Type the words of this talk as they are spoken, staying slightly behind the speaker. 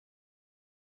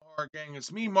Gang,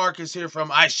 it's me, Marcus, here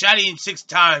from I Shot It in 6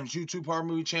 Times YouTube horror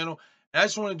movie channel. And I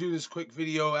just want to do this quick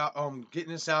video out,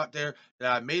 getting this out there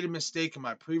that I made a mistake in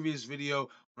my previous video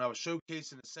when I was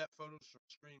showcasing the set photos from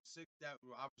Screen 6 that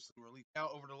were obviously leaked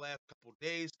out over the last couple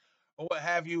days or what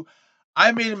have you.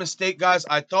 I made a mistake, guys.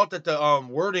 I thought that the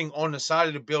wording on the side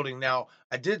of the building. Now,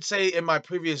 I did say in my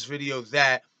previous video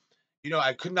that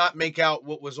I could not make out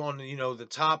what was on the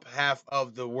top half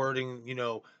of the wording,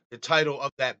 the title of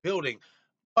that building.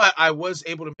 But I was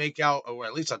able to make out, or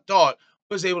at least I thought,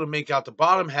 was able to make out the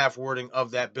bottom half wording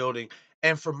of that building.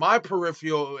 And from my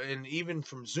peripheral, and even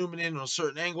from zooming in on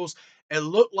certain angles, it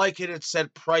looked like it had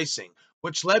said pricing,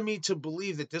 which led me to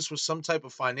believe that this was some type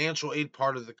of financial aid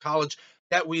part of the college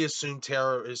that we assume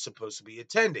Tara is supposed to be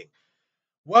attending.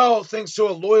 Well, thanks to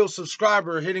a loyal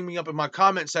subscriber hitting me up in my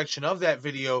comment section of that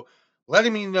video,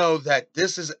 letting me know that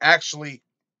this is actually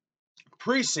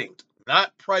precinct,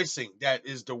 not pricing. That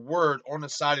is the word on the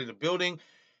side of the building.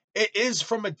 It is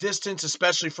from a distance,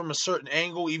 especially from a certain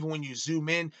angle, even when you zoom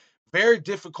in, very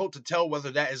difficult to tell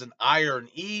whether that is an I or an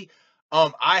E.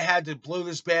 I had to blow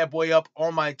this bad boy up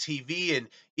on my TV and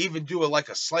even do like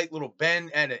a slight little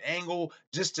bend at an angle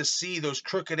just to see those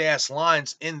crooked ass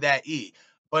lines in that E.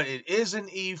 But it is an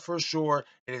E for sure.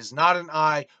 It is not an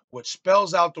I, which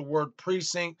spells out the word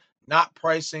precinct, not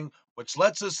pricing, which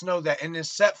lets us know that in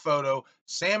this set photo,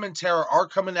 Sam and Tara are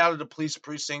coming out of the police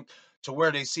precinct to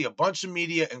where they see a bunch of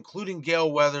media, including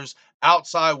Gail Weathers,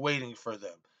 outside waiting for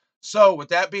them. So, with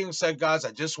that being said, guys,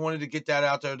 I just wanted to get that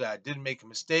out there that I didn't make a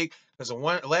mistake, because the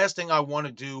last thing I want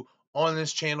to do on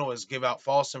this channel is give out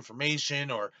false information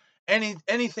or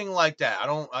anything like that.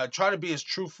 I try to be as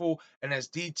truthful and as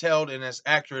detailed and as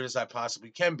accurate as I possibly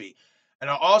can be.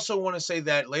 And I also want to say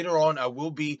that later on I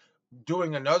will be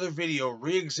doing another video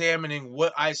re-examining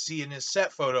what I see in this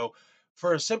set photo.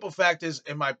 For a simple fact is,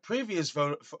 in my previous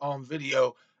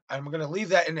video, I'm going to leave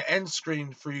that in the end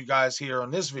screen for you guys here on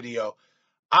this video.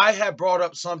 I had brought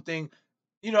up something,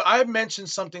 I had mentioned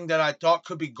something that I thought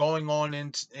could be going on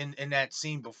in that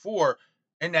scene before,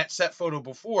 in that set photo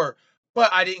before, but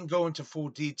I didn't go into full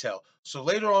detail. So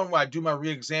later on, when I do my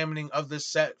re-examining of this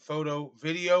set photo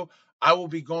video, I will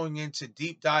be going into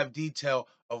deep dive detail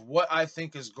of what I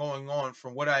think is going on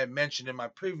from what I had mentioned in my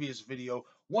previous video.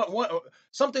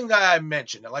 Something that I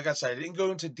mentioned. Like I said, I didn't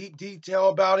go into deep detail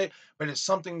about it, but it's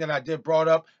something that I did brought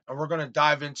up, and we're going to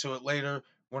dive into it later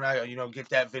when I, get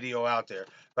that video out there.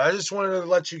 But I just wanted to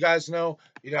let you guys know,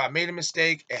 I made a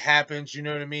mistake. It happens, you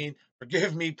know what I mean?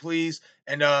 Forgive me, please.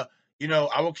 And, I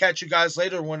will catch you guys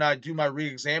later when I do my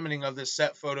re-examining of this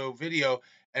set photo video.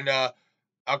 And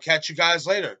I'll catch you guys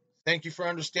later. Thank you for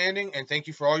understanding, and thank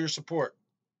you for all your support.